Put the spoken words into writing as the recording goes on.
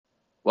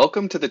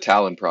Welcome to the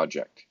Talon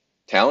Project.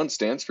 Talon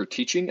stands for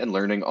Teaching and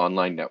Learning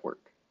Online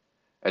Network.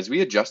 As we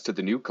adjust to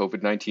the new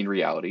COVID-19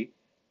 reality,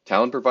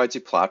 Talon provides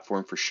a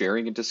platform for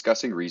sharing and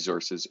discussing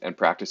resources and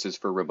practices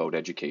for remote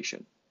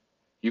education.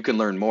 You can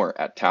learn more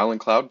at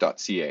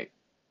taloncloud.ca.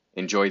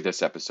 Enjoy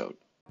this episode.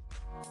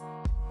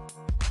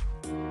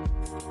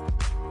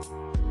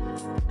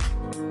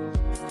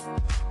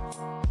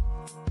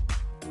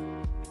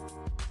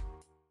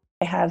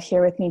 I have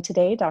here with me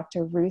today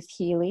Dr. Ruth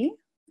Healy,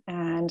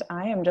 and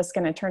I am just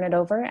going to turn it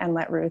over and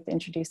let Ruth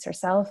introduce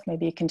herself.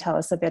 Maybe you can tell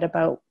us a bit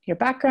about your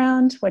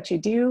background, what you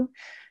do,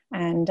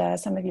 and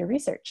some of your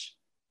research.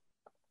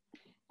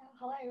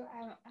 Hello,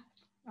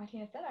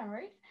 Martina said, I'm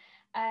Ruth.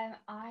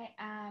 I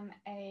am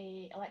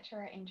a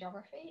lecturer in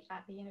geography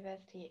at the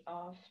University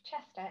of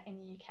Chester in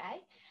the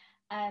UK.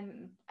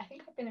 I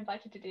think I've been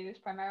invited to do this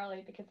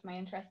primarily because of my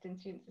interest in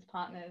students as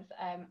partners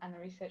and the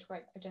research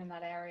work I've done in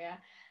that area.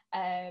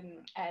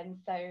 And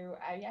so,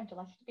 yeah, I'm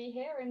delighted to be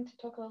here and to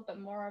talk a little bit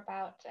more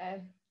about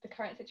the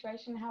current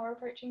situation and how we're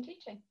approaching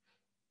teaching.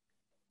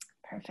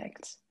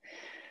 Perfect.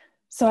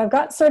 So I've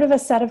got sort of a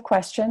set of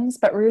questions,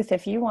 but Ruth,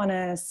 if you want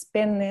to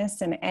spin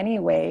this in any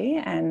way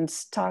and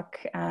talk,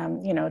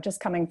 just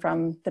coming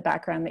from the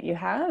background that you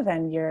have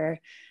and your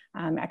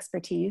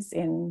expertise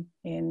in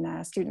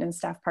student and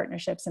staff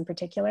partnerships in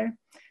particular,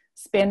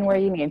 spin where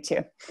you need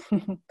to.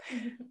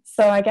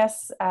 So I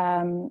guess,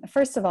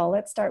 first of all,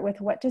 let's start with,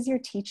 what does your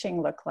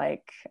teaching look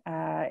like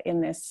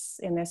in this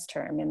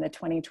term, in the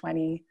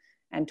 2020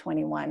 and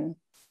 21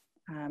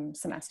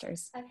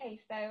 semesters? Okay,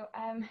 so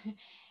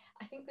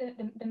I think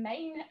the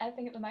main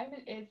thing at the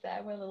moment is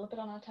we're a little bit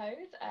on our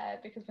toes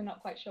because we're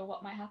not quite sure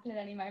what might happen at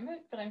any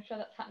moment, but I'm sure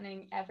that's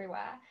happening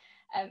everywhere.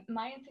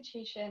 My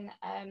institution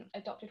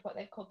adopted what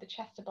they've called the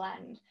Chester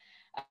Blend,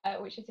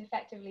 which is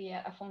effectively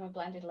a form of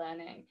blended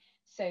learning,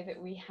 so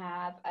that we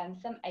have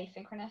some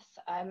asynchronous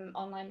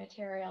online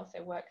material,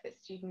 so work that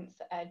students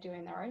do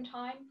in their own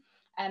time,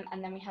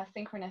 and then we have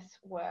synchronous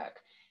work.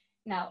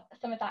 Now,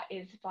 some of that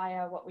is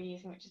via what we're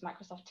using, which is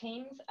Microsoft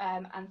Teams,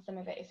 and some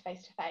of it is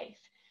face-to-face.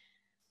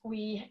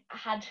 We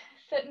had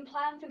certain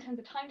plans in terms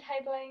of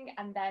timetabling,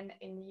 and then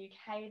in the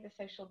UK, the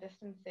social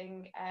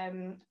distancing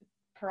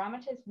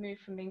parameters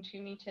moved from being 2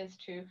 meters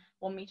to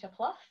 1 meter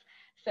plus.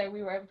 So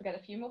we were able to get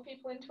a few more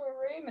people into a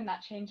room, and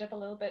that changed up a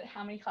little bit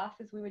how many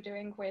classes we were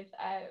doing with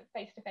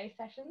face-to-face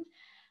sessions.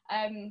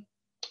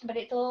 But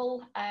it's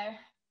all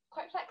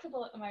quite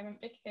flexible at the moment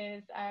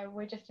because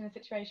we're just in a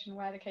situation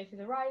where the cases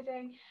are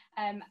rising,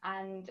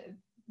 and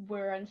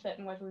we're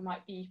uncertain whether we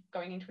might be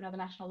going into another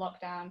national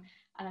lockdown,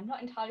 and I'm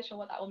not entirely sure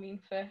what that will mean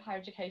for higher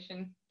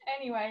education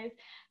anyways.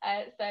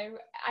 So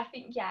I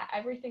think, yeah,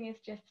 everything is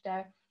just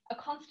a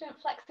constant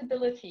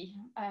flexibility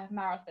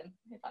marathon,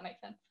 if that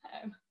makes sense.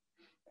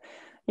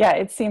 Yeah,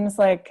 it seems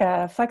like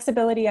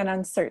flexibility and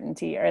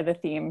uncertainty are the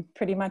theme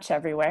pretty much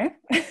everywhere.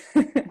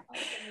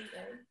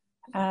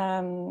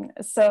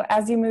 So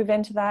as you move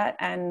into that,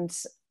 and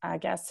I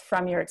guess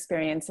from your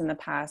experience in the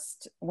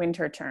past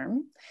winter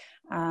term,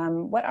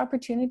 what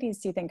opportunities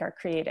do you think are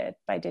created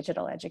by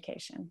digital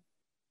education?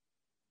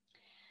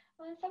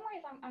 Well, in some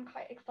ways, I'm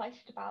quite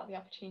excited about the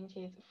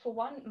opportunities. For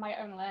one, my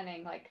own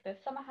learning, like the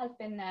summer has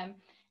been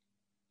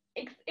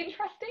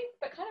interesting,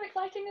 but kind of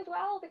exciting as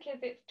well, because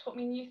it's taught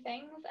me new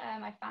things.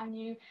 I found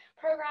new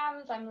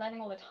programs. I'm learning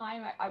all the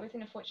time. I was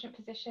in a fortunate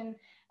position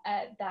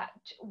that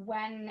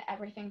when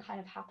everything kind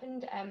of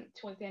happened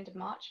towards the end of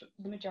March,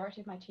 the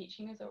majority of my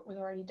teaching was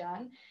already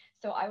done.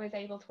 So I was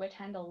able to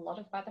attend a lot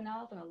of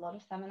webinars and a lot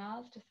of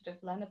seminars to sort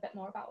of learn a bit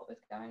more about what was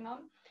going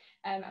on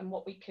and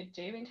what we could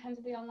do in terms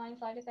of the online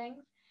side of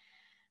things.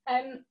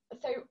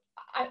 So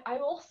I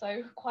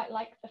also quite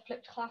like the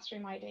flipped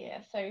classroom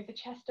idea. So the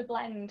Chester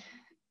Blend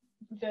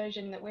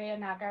version that we're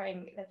now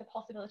going, there's a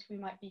possibility we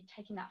might be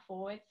taking that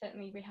forward.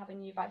 Certainly we have a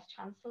new Vice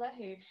Chancellor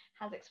who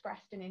has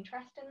expressed an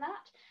interest in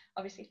that.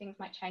 Obviously things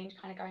might change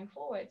kind of going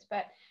forwards,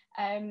 but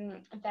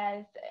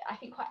there's, I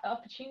think, quite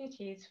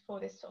opportunities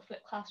for this sort of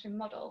flipped classroom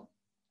model,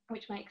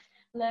 which makes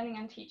learning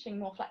and teaching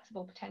more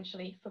flexible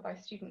potentially for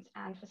both students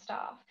and for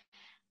staff.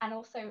 And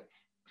also,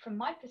 from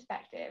my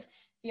perspective,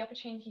 the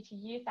opportunity to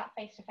use that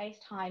face-to-face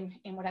time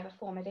in whatever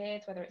form it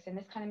is, whether it's in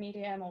this kind of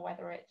medium or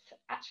whether it's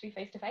actually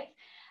face-to-face,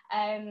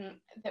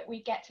 that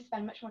we get to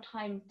spend much more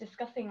time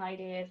discussing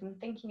ideas and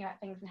thinking about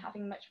things and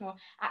having much more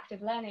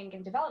active learning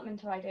and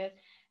development of ideas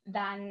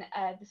than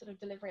the sort of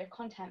delivery of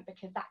content,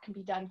 because that can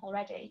be done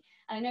already.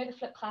 And I know the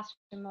flipped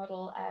classroom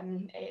model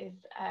is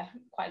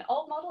quite an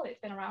old model. It's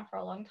been around for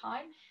a long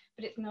time,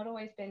 but it's not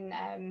always been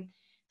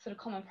sort of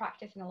common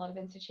practice in a lot of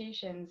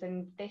institutions.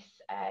 And this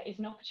is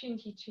an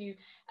opportunity to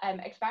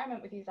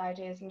experiment with these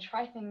ideas and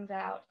try things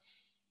out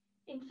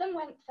in some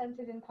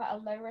senses in quite a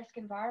low risk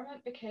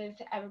environment, because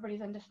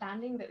everybody's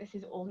understanding that this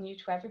is all new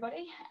to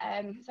everybody.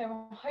 So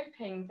I'm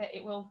hoping that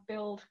it will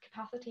build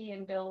capacity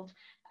and build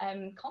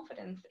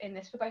confidence in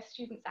this for both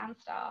students and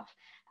staff.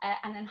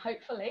 And then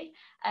hopefully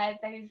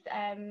those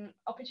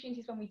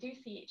opportunities when we do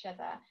see each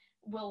other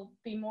will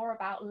be more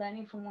about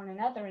learning from one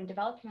another and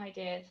developing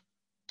ideas,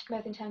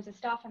 both in terms of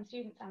staff and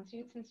students and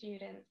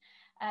students,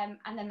 And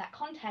then that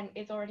content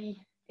is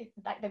already,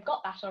 like they've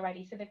got that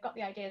already, so they've got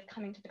the ideas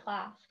coming to the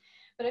class.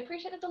 But I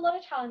appreciate there's a lot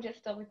of challenges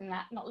still within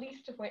that, not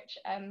least of which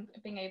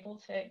being able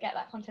to get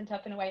that content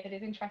up in a way that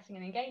is interesting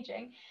and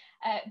engaging,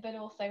 but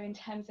also in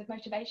terms of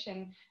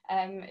motivation,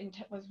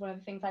 was one of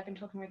the things I've been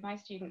talking with my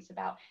students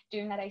about,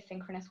 doing that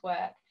asynchronous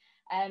work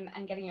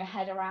and getting your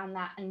head around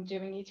that and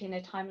doing it in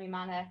a timely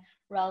manner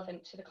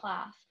relevant to the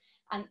class.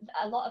 And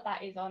a lot of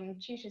that is on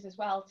tutors as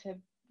well, to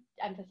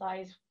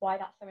emphasize why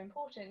that's so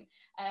important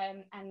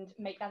and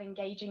make that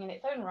engaging in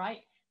its own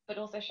right, but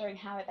also showing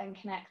how it then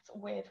connects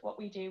with what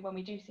we do when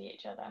we do see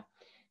each other.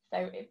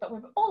 So, but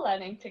we're all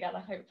learning together,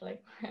 hopefully.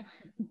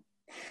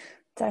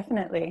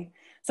 Definitely.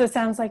 So it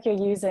sounds like you're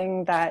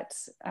using that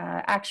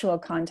actual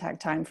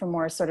contact time for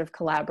more sort of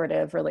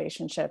collaborative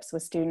relationships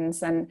with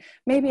students. And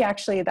maybe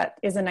actually that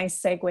is a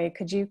nice segue.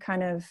 Could you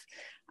kind of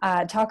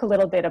talk a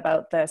little bit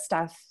about the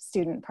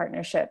staff-student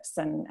partnerships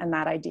and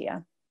that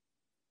idea?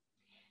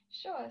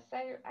 Sure. So,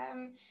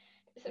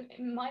 so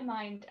in my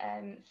mind,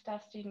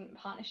 staff-student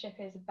partnership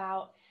is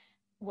about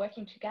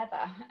working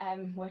together,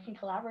 working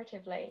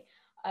collaboratively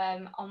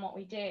on what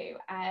we do.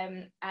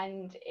 And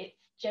it's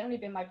generally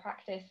been my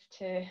practice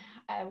to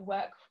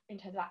work in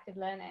terms of active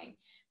learning,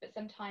 but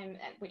sometimes,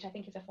 which I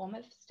think is a form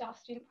of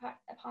staff-student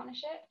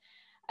partnership,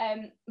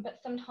 but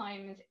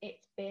sometimes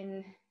it's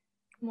been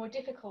more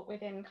difficult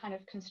within kind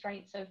of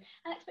constraints of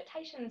and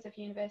expectations of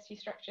university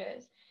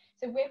structures.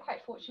 So we're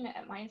quite fortunate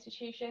at my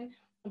institution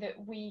that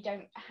we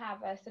don't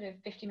have a sort of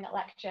 50-minute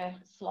lecture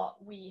slot.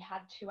 We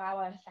had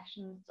 2-hour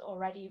sessions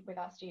already with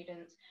our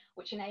students,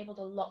 which enabled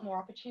a lot more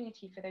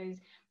opportunity for those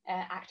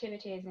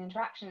activities and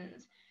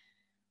interactions.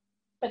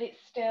 But it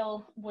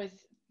still was,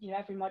 you know,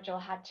 every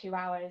module had 2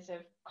 hours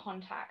of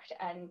contact,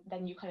 and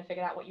then you kind of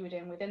figured out what you were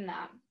doing within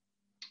that.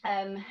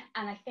 And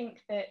I think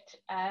that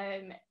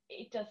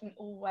it doesn't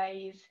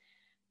always,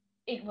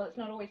 well, it's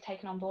not always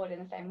taken on board in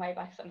the same way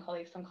by some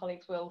colleagues. Some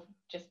colleagues will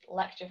just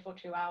lecture for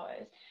 2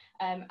 hours.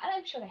 And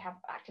I'm sure they have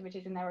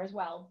activities in there as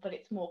well, but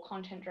it's more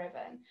content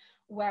driven.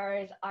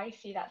 Whereas I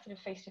see that sort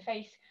of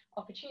face-to-face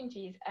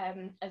opportunities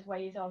as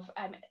ways of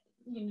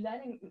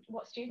learning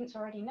what students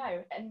already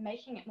know and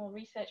making it more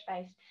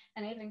research-based,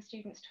 enabling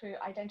students to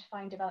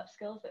identify and develop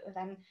skills that are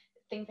then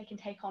things they can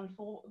take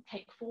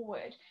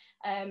forward.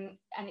 And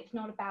it's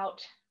not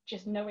about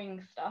just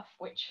knowing stuff,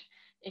 which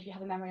if you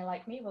have a memory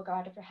like me will go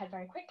out of your head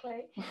very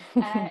quickly.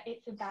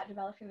 It's about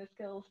developing the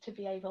skills to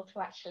be able to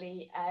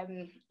actually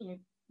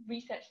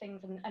research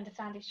things and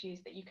understand issues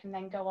that you can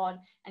then go on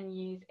and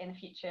use in a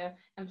future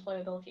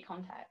employability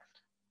context.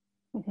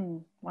 Mm-hmm.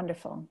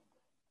 Wonderful.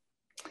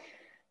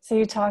 So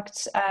you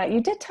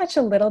did touch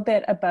a little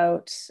bit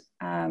about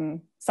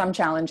some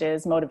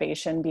challenges,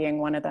 motivation being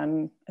one of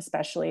them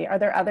especially. Are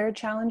there other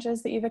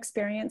challenges that you've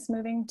experienced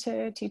moving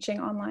to teaching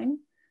online?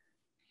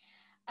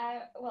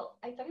 Well,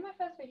 it's only my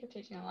first week of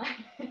teaching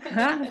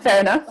online. Fair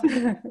enough.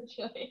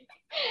 Actually.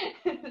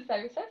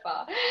 so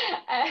far.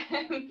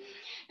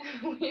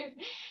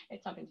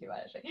 It's not been too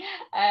bad, actually.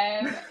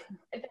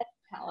 There's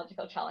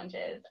technological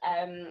challenges.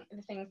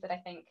 The things that I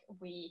think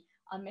we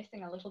are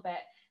missing a little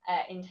bit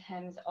in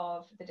terms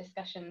of the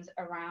discussions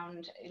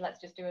around let's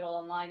just do it all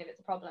online if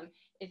it's a problem,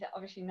 is that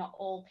obviously not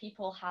all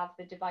people have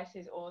the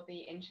devices or the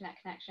internet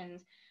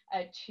connections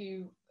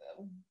to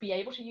be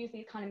able to use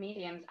these kind of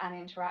mediums and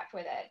interact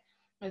with it.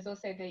 There's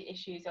also the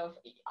issues of,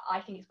 I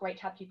think it's great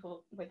to have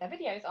people with their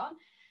videos on,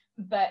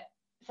 but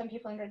some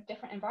people are in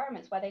different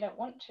environments where they don't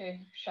want to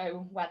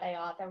show where they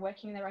are. They're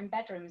working in their own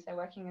bedrooms, they're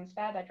working in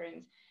spare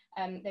bedrooms,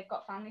 they've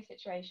got family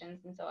situations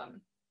and so on.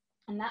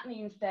 And that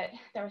means that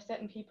there are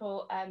certain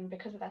people,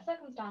 because of their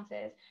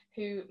circumstances,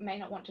 who may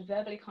not want to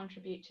verbally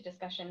contribute to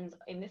discussions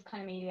in this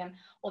kind of medium,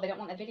 or they don't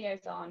want their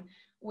videos on,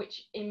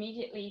 which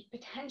immediately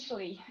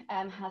potentially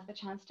has the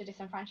chance to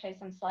disenfranchise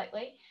them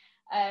slightly.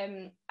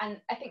 And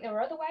I think there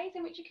are other ways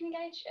in which you can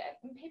engage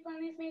people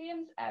in these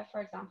mediums,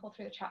 for example,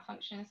 through the chat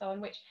function and so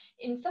on, which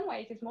in some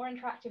ways is more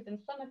interactive than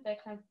some of the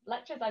kind of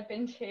lectures I've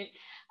been to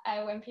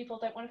when people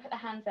don't want to put their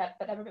hands up,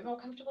 but they're a bit more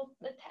comfortable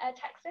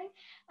texting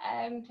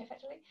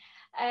effectively.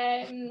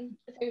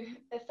 So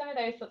there's some of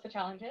those sorts of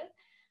challenges.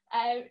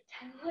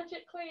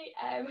 Technologically,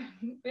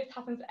 this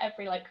happens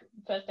every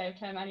first day of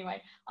term anyway.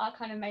 Our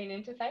kind of main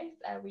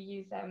interface, we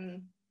use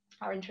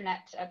our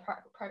intranet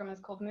program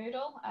is called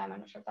Moodle. I'm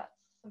not sure if that's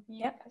something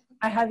you guys can.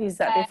 I have used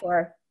that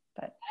before.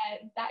 But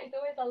that is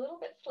always a little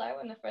bit slow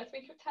in the first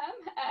week of term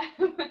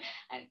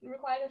and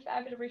requires a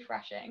fair bit of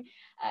refreshing.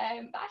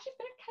 But actually it's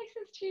been a case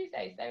since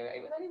Tuesday, so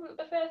it was only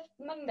the first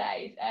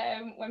Mondays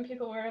when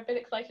people were a bit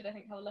excited, I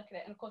think, to have a look at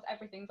it. And of course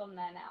everything's on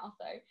there now,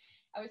 so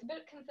I was a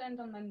bit concerned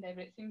on Monday,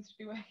 but it seems to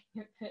be working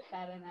a bit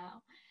better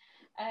now.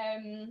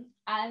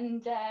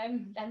 And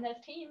then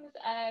there's Teams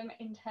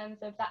in terms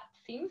of that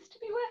seems to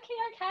be working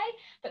okay,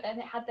 but then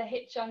it had the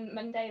hitch on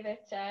Monday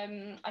that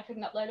I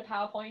couldn't upload a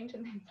PowerPoint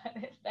and things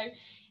like this. So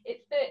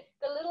it's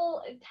the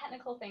little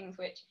technical things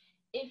which,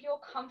 if you're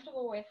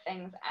comfortable with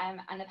things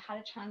and have had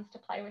a chance to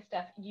play with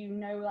stuff,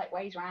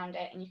 ways around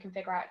it and you can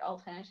figure out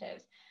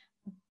alternatives.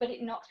 But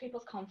it knocks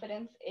people's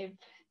confidence if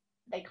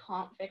they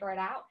can't figure it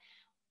out.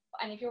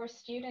 And if you're a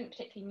student,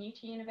 particularly new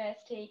to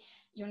university,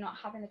 you're not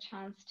having the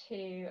chance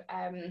to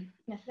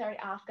necessarily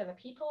ask other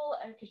people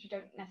because you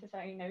don't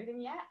necessarily know them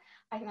yet.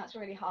 I think that's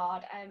really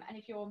hard. And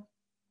if you're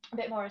a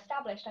bit more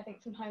established, I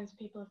think sometimes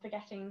people are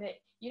forgetting that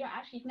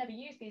you've never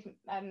used these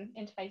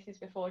interfaces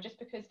before, just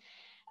because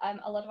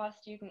a lot of our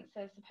students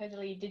are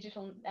supposedly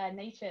digital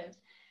natives,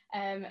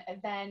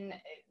 then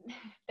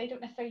they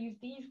don't necessarily use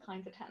these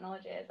kinds of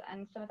technologies,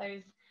 and some of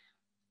those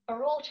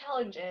are all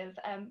challenges,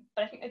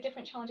 but I think they're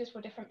different challenges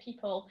for different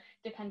people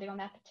depending on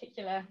their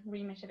particular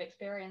remit of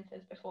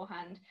experiences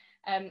beforehand.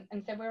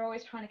 And so we're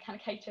always trying to kind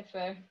of cater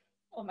for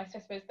almost, I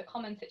suppose, the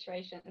common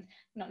situations,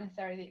 not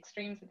necessarily the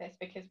extremes of this,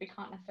 because we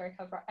can't necessarily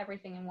cover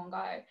everything in one go.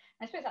 And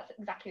I suppose that's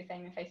exactly the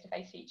same in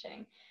face-to-face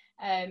teaching.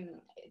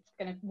 It's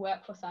going to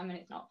work for some and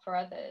it's not for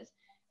others.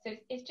 So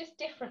it's just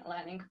different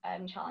learning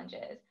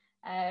challenges.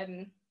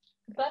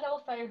 But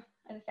also,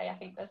 as I say, I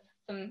think there's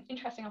some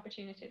interesting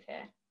opportunities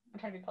here. I'm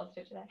trying to be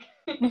positive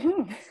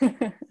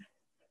today.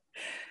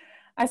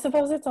 I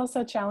suppose it's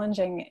also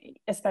challenging,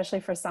 especially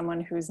for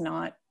someone who's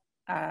not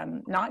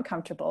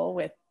comfortable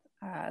with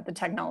the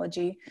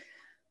technology,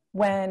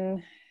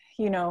 when,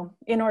 you know,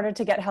 in order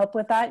to get help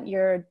with that,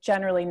 you're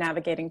generally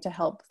navigating to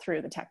help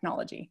through the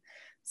technology.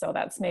 So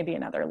that's maybe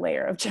another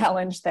layer of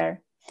challenge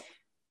there.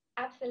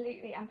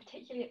 Absolutely, and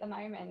particularly at the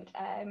moment.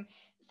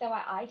 So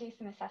I do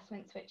some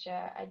assessments which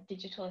are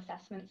digital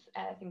assessments,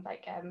 things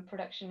like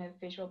production of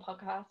visual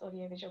podcasts,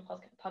 audio-visual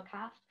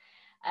podcasts.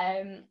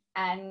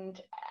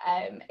 And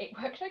it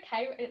worked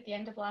okay at the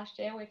end of last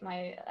year with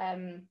my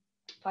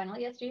final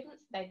year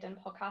students. They'd done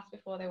podcasts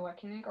before, they were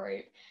working in a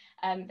group.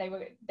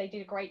 They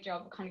did a great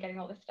job of kind of getting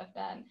all this stuff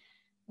done.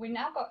 We're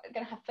now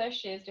going to have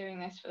first years doing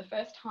this for the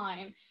first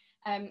time.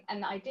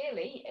 And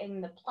ideally, in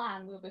the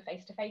plan, we'll be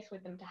face-to-face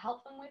with them to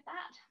help them with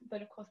that.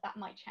 But of course, that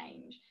might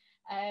change.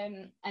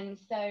 And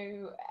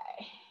so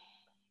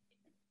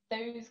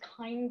those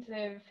kinds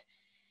of,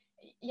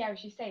 yeah,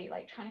 as you say,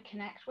 like trying to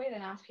connect with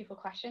and ask people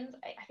questions,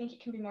 I think it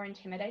can be more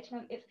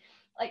intimidating. It's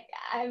like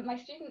my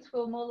students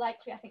will more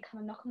likely, I think, come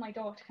and knock on my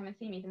door to come and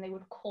see me than they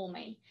would call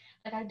me.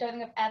 Like, I don't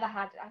think I've ever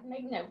had,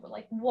 maybe no, but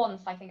like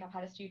once I think I've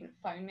had a student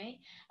phone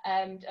me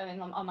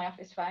on my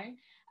office phone.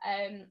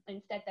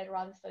 Instead, they'd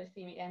rather sort of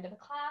see me at the end of a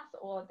class,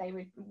 or they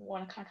would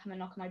want to kind of come and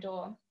knock on my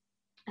door.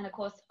 And of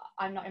course,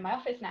 I'm not in my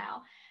office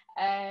now,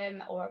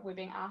 or we're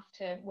being asked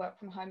to work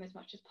from home as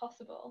much as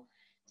possible.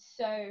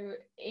 So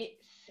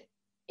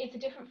it's a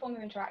different form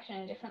of interaction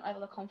and a different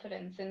level of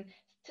confidence. And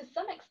to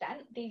some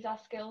extent, these are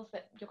skills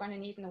that you're going to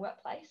need in the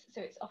workplace.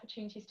 So it's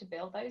opportunities to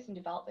build those and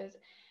develop those.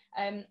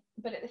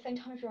 But at the same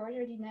time, if you're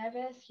already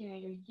nervous, you know,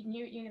 you're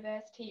new at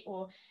university,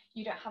 or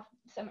you don't have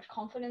so much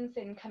confidence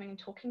in coming and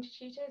talking to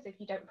tutors if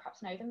you don't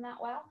perhaps know them that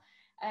well,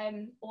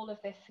 all of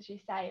this, as you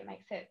say, it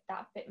makes it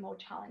that bit more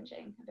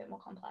challenging, a bit more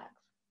complex.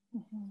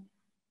 Mm-hmm.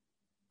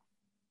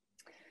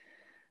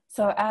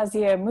 So as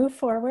you move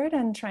forward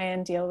and try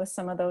and deal with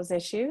some of those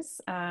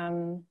issues,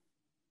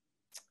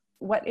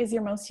 what is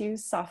your most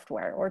used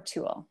software or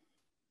tool?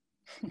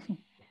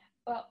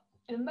 Well,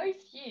 the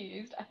most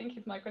used, I think,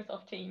 is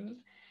Microsoft Teams.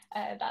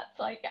 That's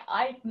like,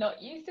 I've not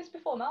used this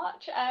before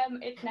March.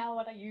 It's now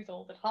what I use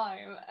all the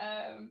time.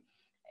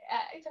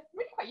 It's a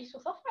really quite useful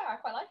software. I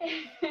quite like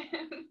it.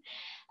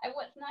 And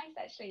what's nice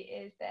actually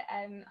is that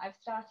I've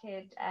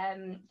started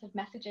sort of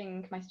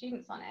messaging my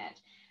students on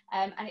it.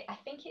 And I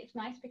think it's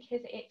nice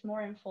because it's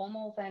more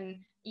informal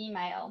than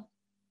email.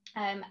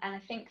 And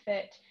I think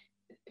that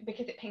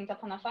because it pings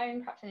up on their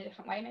phone, perhaps in a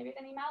different way, maybe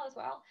than email as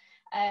well.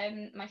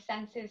 My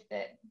sense is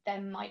that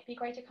there might be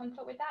greater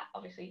comfort with that.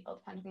 Obviously, it'll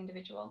depend on the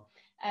individual,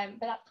 but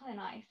that's kind of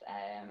nice.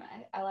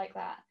 I like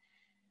that.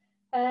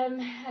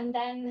 And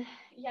then,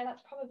 yeah,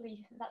 that's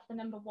the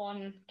number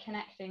one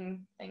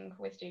connecting thing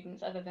with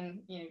students, other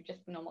than, you know,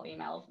 just normal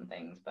emails and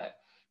things. But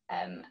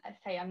I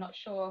say, I'm not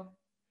sure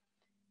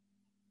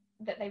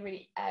that they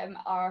really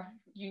are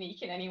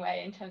unique in any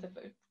way in terms of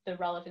the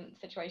relevant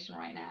situation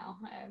right now.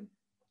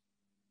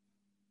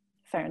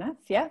 Fair enough,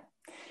 yeah.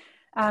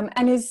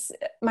 And is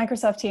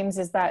Microsoft Teams,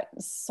 is that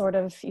sort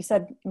of, you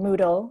said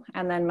Moodle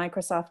and then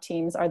Microsoft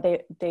Teams, are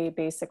they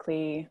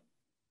basically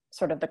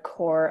sort of the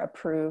core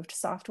approved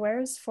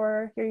softwares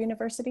for your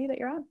university that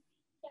you're on?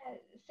 Yeah,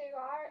 so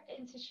our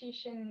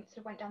institution sort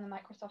of went down the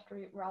Microsoft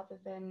route rather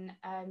than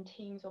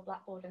Teams or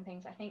Blackboard and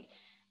things. I think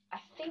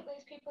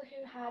those people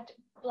who had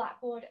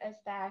Blackboard as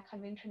their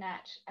kind of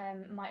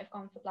intranet might have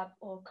gone for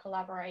Blackboard or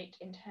Collaborate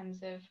in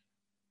terms of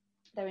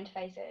their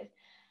interfaces.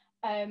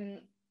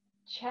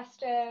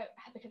 Chester,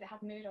 because it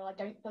had Moodle, I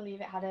don't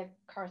believe it had a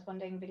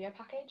corresponding video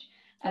package.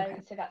 Okay.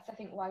 So that's, I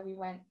think, why we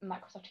went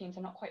Microsoft Teams.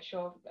 I'm not quite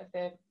sure of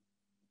the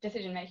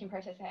decision-making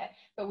process here,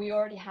 but we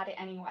already had it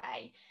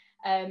anyway.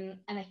 And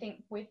I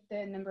think with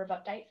the number of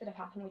updates that have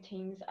happened with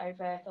Teams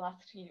over the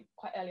last,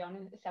 quite early on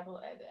in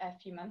a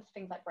few months,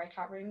 things like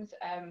breakout rooms,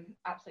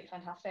 absolutely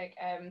fantastic.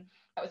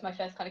 That was my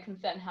first kind of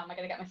concern: how am I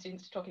going to get my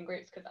students to talk in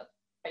groups? Because that's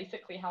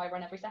basically how I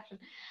run every session.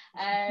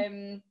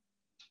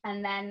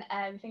 And then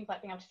things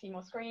like being able to see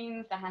more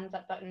screens, the hands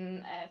up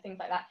button, things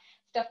like that.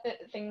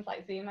 Things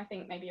like Zoom, I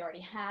think maybe you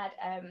already had.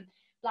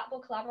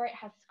 Blackboard Collaborate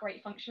has this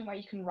great function where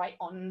you can write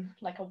on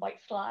like a white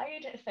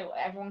slide, so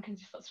everyone can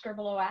just sort of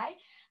scribble away.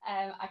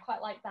 I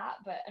quite like that,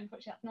 but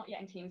unfortunately that's not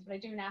yet in Teams, but I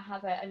do now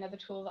have another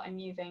tool that I'm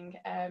using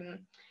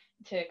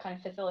to kind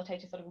of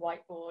facilitate a sort of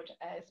whiteboard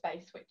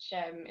space, which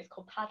is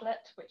called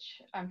Padlet,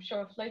 which I'm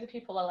sure loads of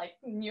people are like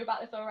knew about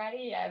this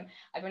already.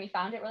 I've only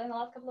found it really in the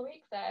last couple of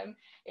weeks.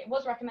 It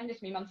was recommended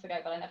to me months ago,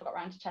 but I never got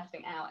around to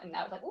testing it out. And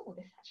I was like, oh,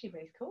 this is actually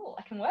really cool.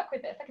 I can work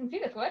with this. I can see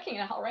this working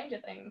in a whole range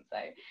of things. So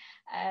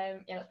yeah,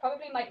 that's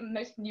probably my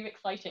most new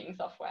exciting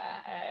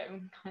software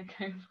kind of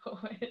going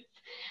forward.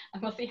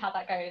 And we'll see how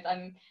that goes.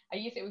 I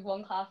used it with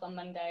one class on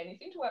Monday and it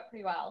seemed to work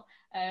pretty well.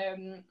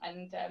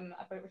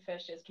 I've got it with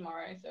first years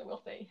tomorrow, so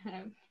we'll see.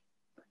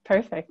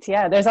 Perfect.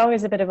 Yeah, there's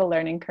always a bit of a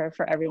learning curve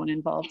for everyone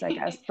involved, I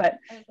guess. But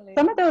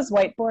some of those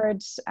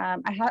whiteboards,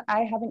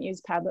 I haven't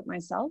used Padlet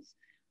myself,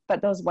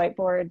 but those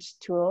whiteboard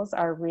tools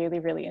are really,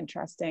 really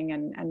interesting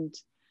and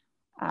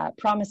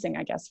promising,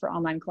 I guess, for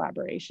online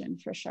collaboration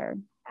for sure.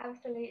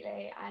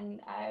 Absolutely, and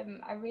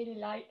I really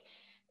like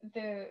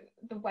the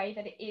way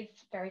that it is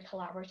very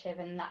collaborative,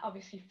 and that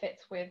obviously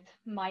fits with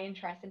my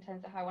interest in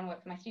terms of how I want to work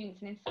with my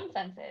students. And in some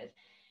senses,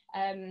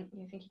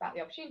 you think about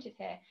the opportunities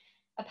here,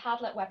 a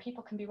Padlet where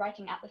people can be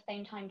writing at the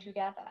same time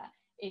together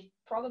is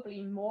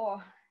probably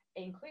more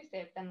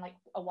inclusive than like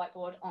a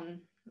whiteboard on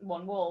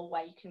one wall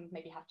where you can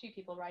maybe have two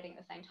people writing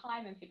at the same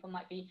time, and people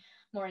might be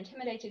more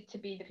intimidated to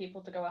be the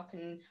people to go up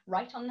and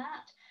write on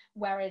that.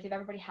 Whereas if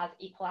everybody has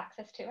equal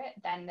access to it,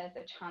 then there's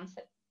a chance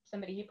that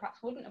somebody who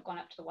perhaps wouldn't have gone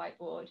up to the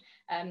whiteboard,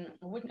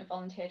 wouldn't have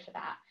volunteered for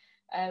that,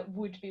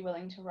 would be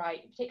willing to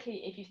write,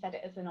 particularly if you said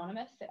it as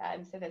anonymous.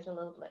 So there's a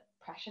little bit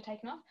pressure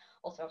taken off.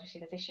 Also, obviously,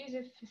 there's issues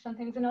if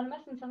something's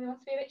anonymous and somebody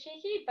wants to be a bit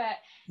cheeky, but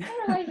there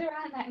are ways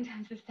around that in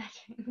terms of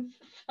settings,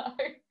 so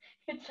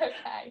it's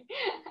okay.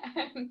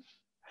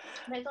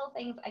 There's all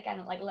things,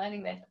 again, like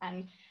learning this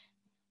and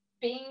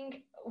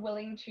being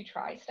willing to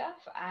try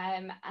stuff.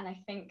 And I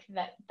think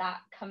that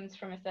comes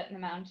from a certain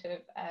amount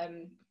of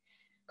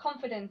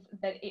confidence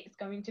that it's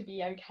going to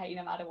be okay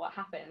no matter what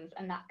happens,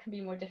 and that can be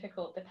more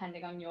difficult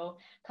depending on your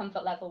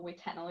comfort level with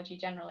technology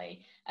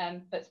generally,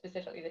 but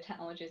specifically the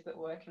technologies that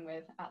we're working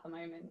with at the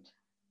moment.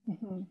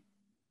 Mm-hmm.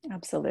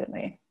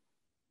 Absolutely.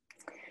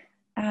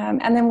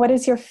 And then what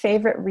is your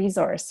favorite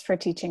resource for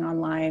teaching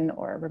online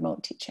or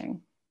remote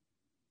teaching?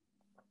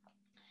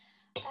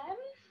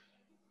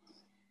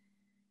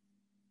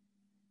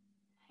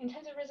 In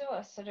terms of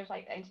resource, sort of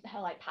like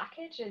how like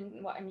package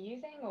and what I'm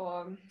using,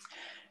 or?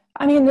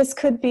 I mean, this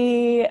could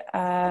be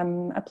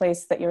a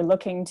place that you're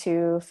looking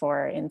to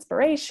for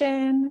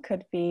inspiration,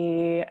 could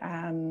be,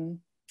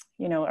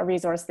 you know, a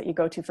resource that you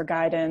go to for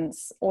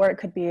guidance, or it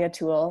could be a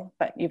tool,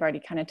 but you've already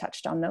kind of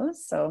touched on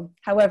those. So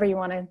however you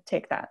want to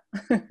take that.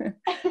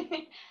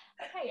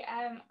 Okay,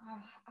 I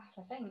have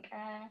to think.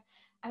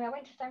 I mean, I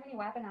went to so many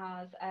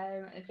webinars,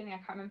 including I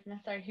can't remember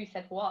necessarily who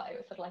said what. It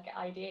was sort of like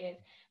ideas.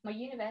 My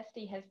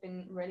university has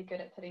been really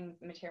good at putting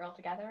material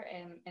together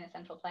in a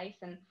central place,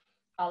 and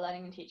our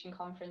learning and teaching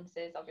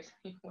conferences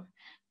obviously were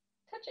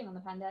touching on the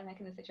pandemic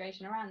and the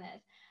situation around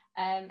this.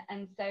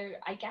 And so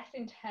I guess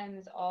in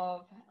terms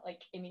of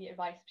like immediate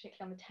advice,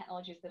 particularly on the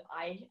technologies that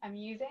I am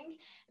using,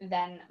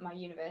 then my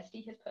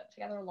university has put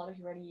together a lot of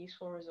really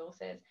useful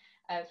resources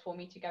for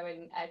me to go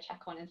and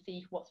check on and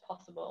see what's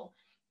possible.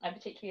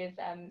 Particularly as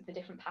the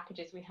different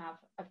packages we have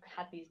have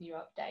had these new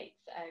updates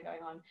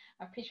going on.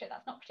 I appreciate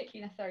that's not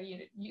particularly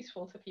necessarily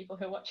useful to people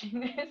who are watching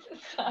this.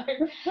 So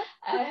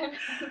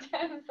in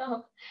terms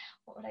of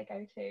what would I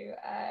go to?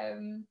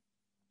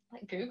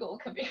 Like Google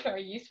can be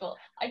very useful.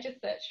 I just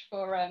searched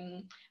for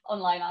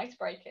online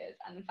icebreakers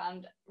and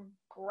found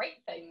great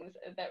things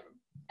that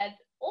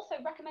also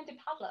recommended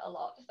Padlet a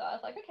lot. So I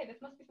was like, okay,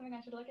 this must be something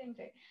I should look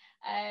into.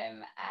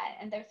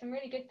 And there were some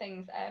really good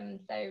things.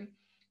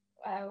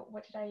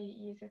 What did I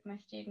use with my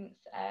students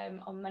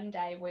on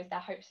Monday was their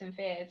hopes and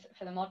fears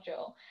for the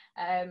module.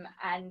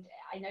 And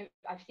I know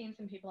I've seen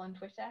some people on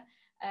Twitter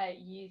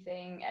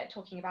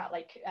talking about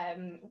like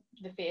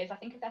the fears, I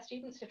think, of their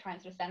students, to try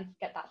and sort of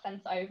get that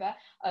sense over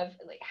of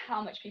like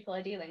how much people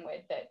are dealing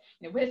with, that,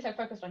 you know, we're so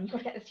focused on, you've got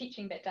to get this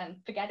teaching bit done,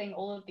 forgetting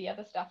all of the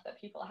other stuff that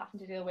people are having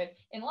to deal with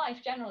in life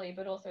generally,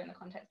 but also in the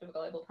context of a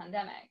global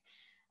pandemic.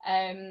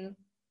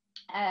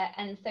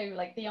 And so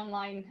like the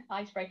online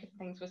icebreakers and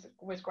things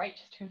was great,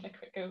 just doing a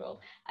quick Google,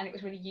 and it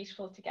was really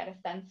useful to get a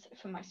sense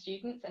for my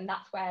students. And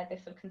that's where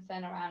this sort of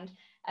concern around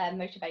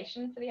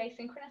motivation for the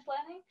asynchronous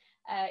learning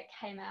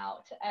came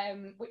out,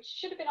 which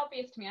should have been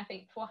obvious to me, I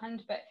think,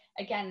 beforehand. But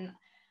again,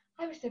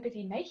 I was so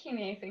busy making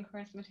the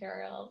asynchronous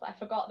materials, I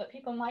forgot that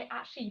people might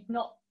actually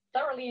not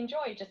thoroughly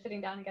enjoy just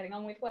sitting down and getting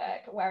on with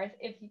work. Whereas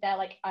if they're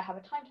like, I have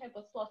a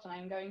timetable slot and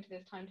I'm going to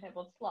this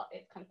timetable slot,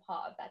 it's kind of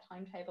part of their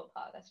timetable,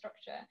 part of their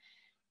structure.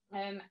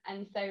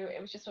 And so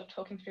it was just sort of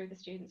talking through the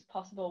students'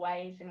 possible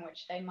ways in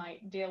which they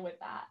might deal with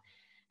that.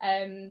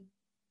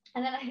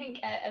 And then I think,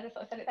 as I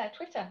sort of said it there,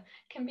 Twitter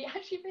can be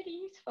actually really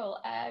useful.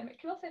 It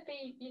can also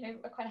be, you know,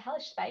 a quite a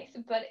hellish space,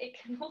 but it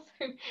can also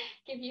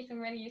give you some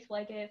really useful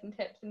ideas and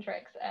tips and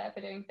tricks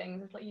for doing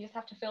things. It's like you just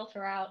have to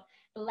filter out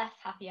the less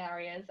happy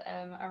areas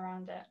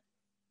around it.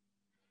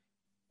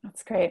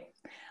 That's great.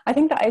 I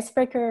think the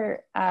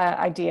icebreaker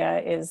idea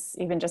is,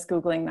 even just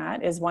Googling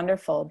that is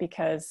wonderful,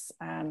 because,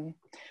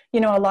 you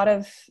know, a lot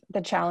of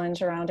the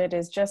challenge around it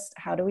is just,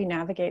 how do we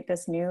navigate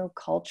this new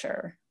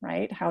culture,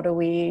 right? How do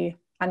we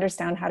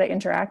understand how to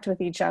interact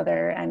with each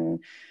other? And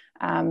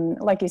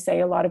like you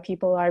say, a lot of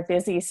people are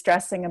busy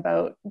stressing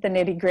about the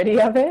nitty gritty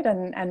of it,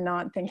 and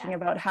not thinking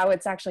about how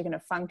it's actually going to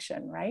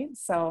function, right?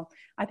 So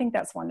I think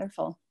that's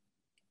wonderful.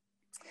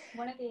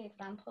 One of the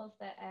examples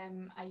that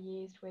I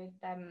used with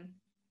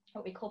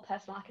what we call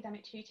personal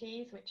academic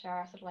tutees, which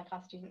are sort of like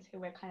our students who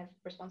were kind of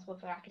responsible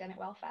for academic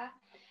welfare.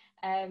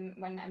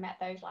 When I met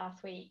those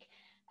last week,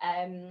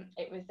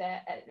 it was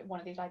one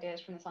of these ideas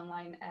from this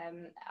online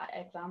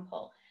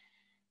example.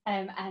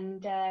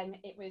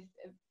 It was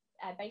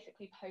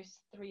basically post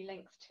 3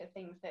 links to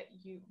things that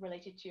you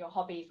related to your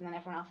hobbies, and then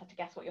everyone else had to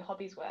guess what your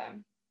hobbies were.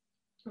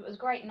 It was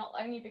great, not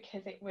only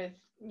because it was,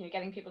 you know,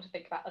 getting people to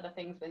think about other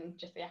things than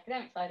just the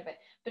academic side of it,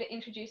 but it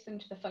introduced them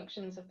to the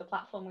functions of the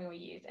platform we were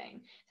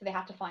using. So they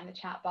had to find the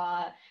chat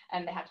bar,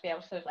 and they had to be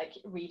able to sort of like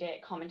read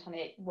it, comment on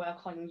it,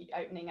 work on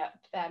opening up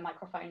their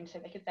microphone so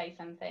they could say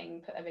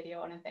something, put a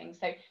video on and things.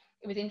 So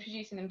it was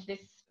introducing them to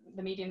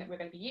the medium that we're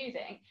going to be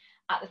using,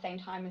 at the same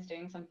time as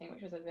doing something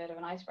which was a bit of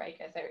an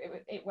icebreaker. So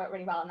it worked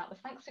really well, and that was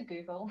thanks to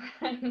Google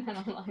and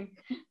online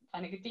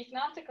finding a decent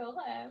article.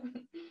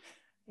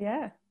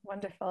 Yeah,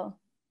 wonderful.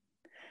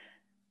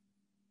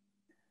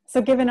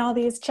 So given all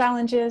these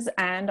challenges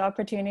and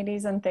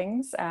opportunities and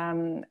things,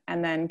 and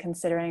then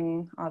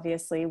considering,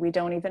 obviously, we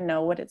don't even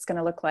know what it's going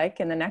to look like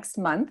in the next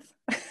month.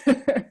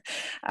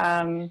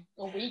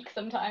 Or weeks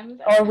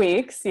sometimes. Or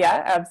weeks,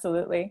 yeah,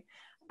 absolutely.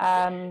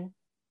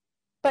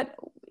 But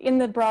in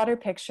the broader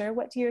picture,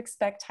 what do you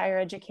expect higher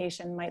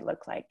education might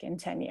look like in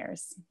 10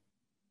 years?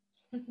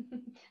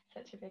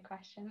 Such a big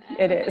question.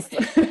 It is.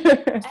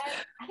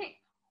 I think,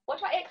 what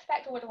do I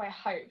expect, or what do I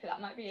hope?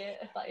 That might be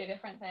a slightly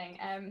different thing.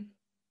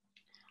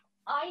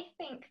 I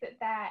think that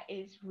there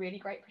is really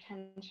great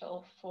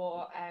potential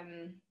for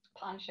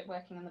partnership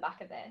working on the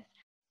back of this.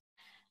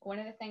 One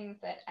of the things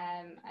that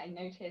I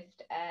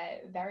noticed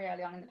very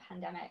early on in the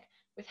pandemic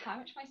was how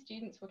much my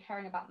students were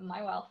caring about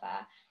my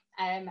welfare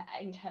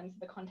in terms of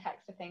the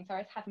context of things. So I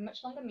was having much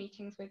longer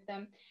meetings with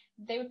them.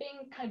 They were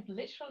being kind of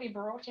literally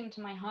brought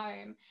into my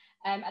home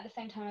at the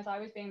same time as I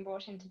was being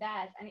brought into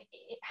theirs. And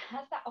it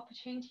has that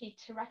opportunity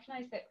to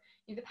recognize that,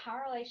 you know, the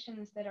power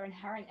relations that are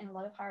inherent in a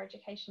lot of higher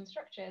education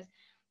structures,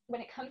 when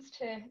it comes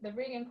to the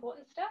really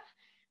important stuff,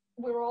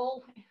 we're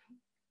all,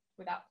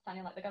 without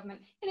sounding like the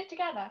government, in it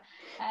together.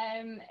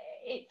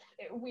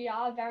 We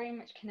are very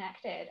much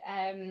connected,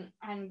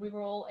 and we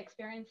were all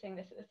experiencing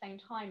this at the same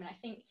time. And I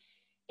think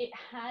it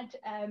had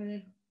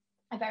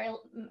a very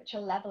much a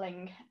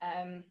leveling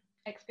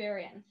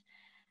experience.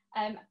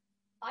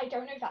 I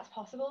don't know if that's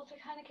possible to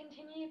kind of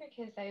continue,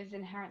 because those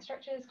inherent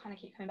structures kind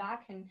of keep coming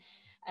back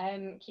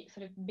and keep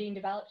sort of being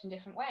developed in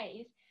different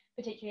ways,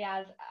 particularly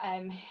as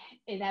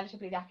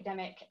inevitably the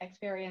academic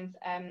experience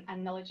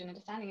and knowledge and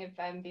understanding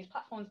of these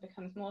platforms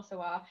becomes more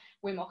so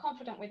we're more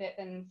confident with it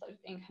than sort of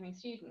incoming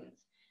students.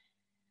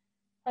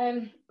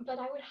 But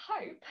I would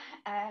hope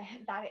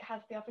that it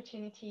has the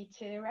opportunity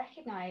to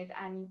recognise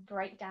and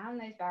break down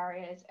those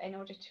barriers in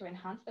order to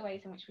enhance the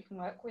ways in which we can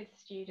work with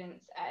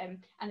students,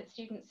 and that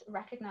students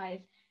recognise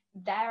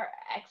their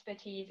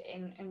expertise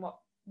in what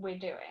we're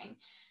doing.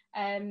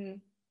 And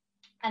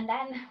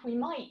then we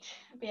might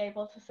be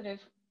able to sort of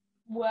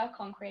work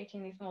on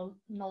creating these more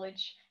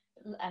knowledge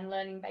and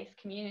learning-based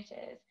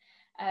communities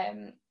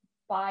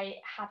by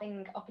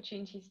having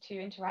opportunities to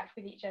interact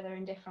with each other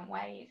in different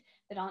ways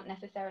that aren't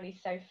necessarily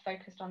so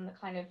focused on the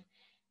kind of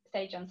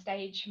stage on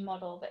stage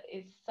model that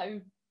is so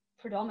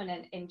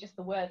predominant in just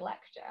the word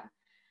lecture.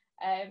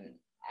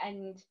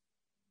 And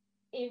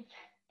if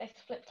this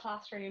flipped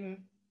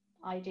classroom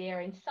idea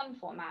in some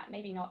format,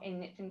 maybe not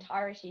in its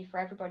entirety for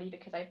everybody,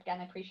 because I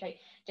again appreciate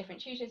different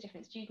tutors,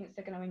 different students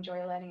are going to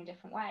enjoy learning in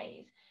different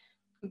ways.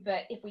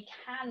 But if we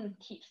can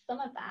keep some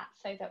of that,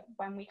 so that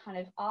when we kind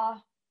of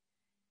are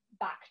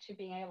back to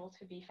being able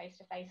to be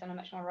face-to-face on a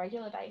much more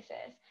regular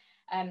basis,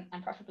 and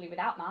preferably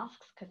without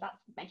masks, because that's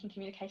making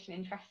communication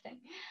interesting,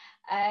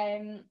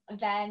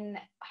 then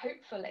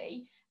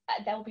hopefully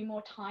there'll be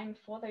more time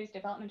for those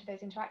development of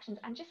those interactions,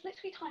 and just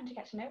literally time to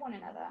get to know one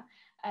another.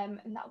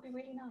 And that would be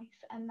really nice,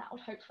 and that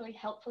would hopefully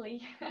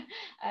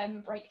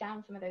break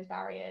down some of those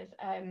barriers,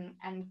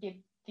 and give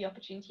the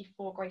opportunity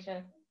for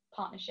greater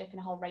partnership in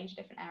a whole range of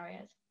different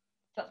areas.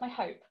 So that's my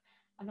hope.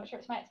 I'm not sure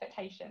it's my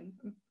expectation,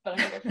 but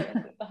I'm going to go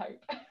for the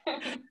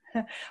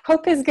hope.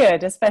 Hope is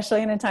good,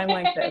 especially in a time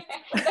like this.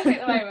 Especially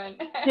at the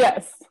moment.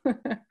 Yes.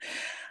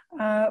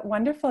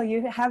 Wonderful.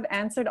 You have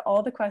answered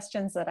all the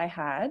questions that I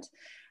had.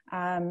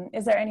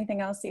 Is there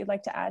anything else that you'd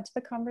like to add to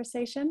the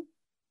conversation?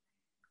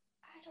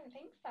 I don't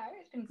think so.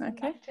 It's been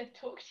nice to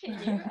talk to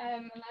you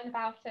and learn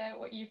about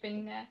what you've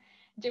been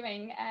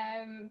doing.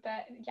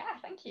 But yeah,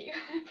 thank you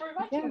for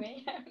inviting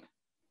me.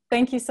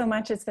 Thank you so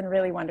much. It's been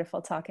really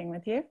wonderful talking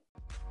with you.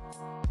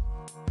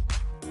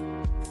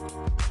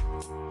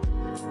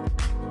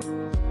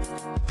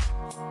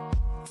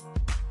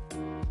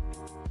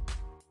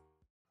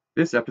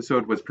 This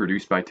episode was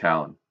produced by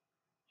Talon.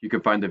 You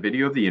can find the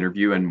video of the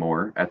interview and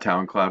more at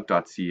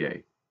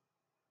taloncloud.ca.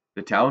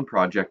 The Talon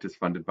project is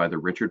funded by the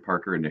Richard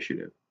Parker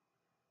Initiative.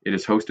 It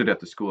is hosted at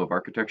the School of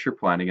Architecture,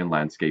 Planning and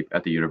Landscape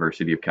at the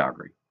University of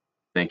Calgary.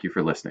 Thank you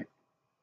for listening.